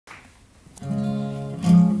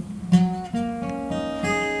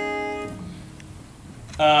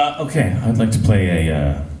Okay, I'd like to play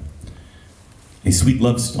a sweet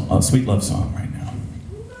love song right now.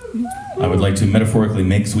 I would like to metaphorically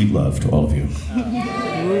make sweet love to all of you.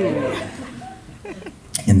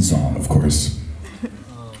 In song, of course.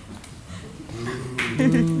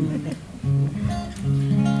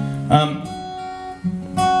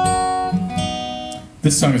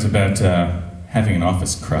 This song is about having an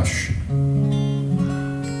office crush.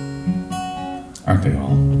 Aren't they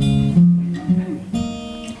all?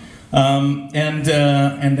 And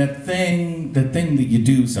that thing that you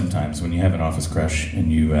do sometimes when you have an office crush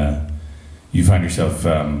and you find yourself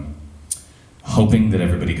hoping that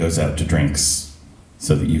everybody goes out to drinks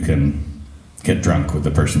so that you can get drunk with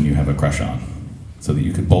the person you have a crush on, so that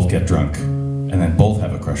you could both get drunk and then both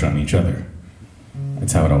have a crush on each other.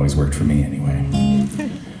 That's how it always worked for me anyway.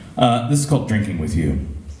 This is called Drinking With You.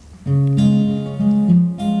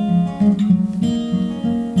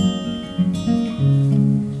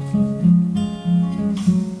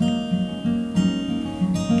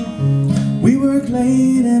 We work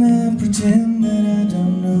late and I pretend that I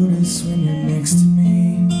don't notice when you're next to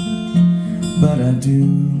me, but I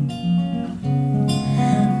do.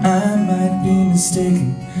 I might be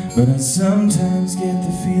mistaken, but I sometimes get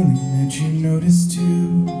the feeling that you notice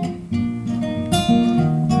too.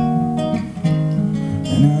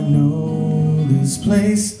 And I know this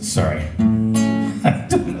place. Sorry, I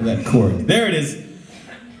don't know that chord. There it is.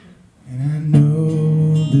 And I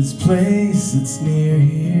know this place that's near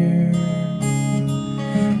here,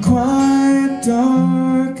 quiet,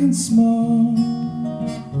 dark, and small.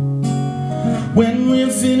 When we're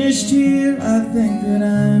finished here, I think that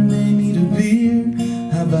I may need a beer.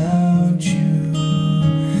 How about you?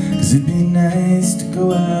 'Cause it'd be nice to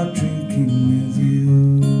go out drinking with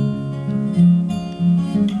you.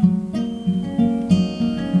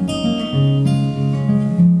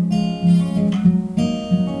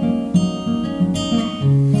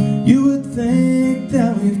 You would think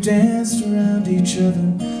that we've danced around each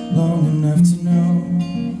other long enough to know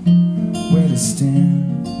where to stand.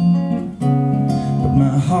 But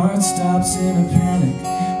my heart stops in a panic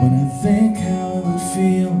when I think how it would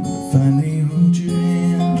feel to finally hold your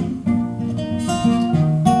hand.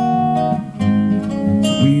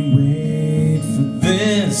 We wait for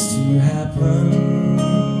this to happen,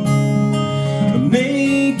 or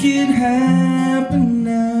make it happen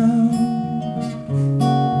now.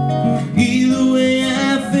 Either way, I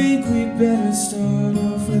think we'd better start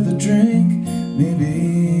off with a drink,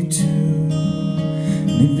 maybe two.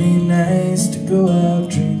 It'd be nice to go out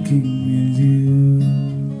drinking with you.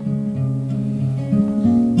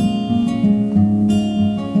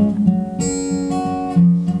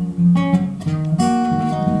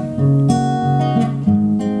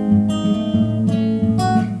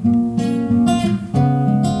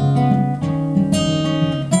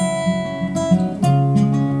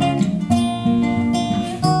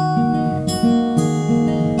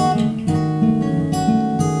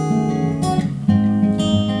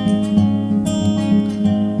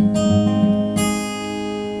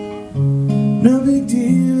 No big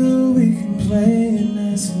deal, we can play it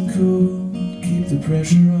nice and cool, keep the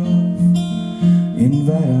pressure off,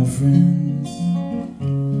 invite our friends.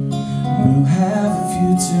 We'll have a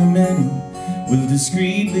few too many, we'll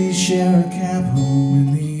discreetly share a cab home when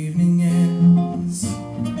the evening ends.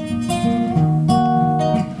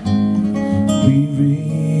 We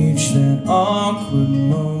reach that awkward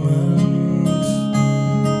moment,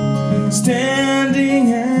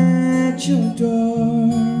 standing at your door.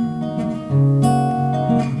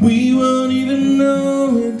 We won't even know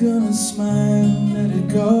we're gonna smile and let it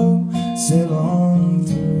go, sail on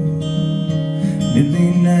through. It'd be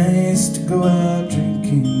nice to go out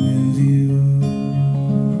drinking with you.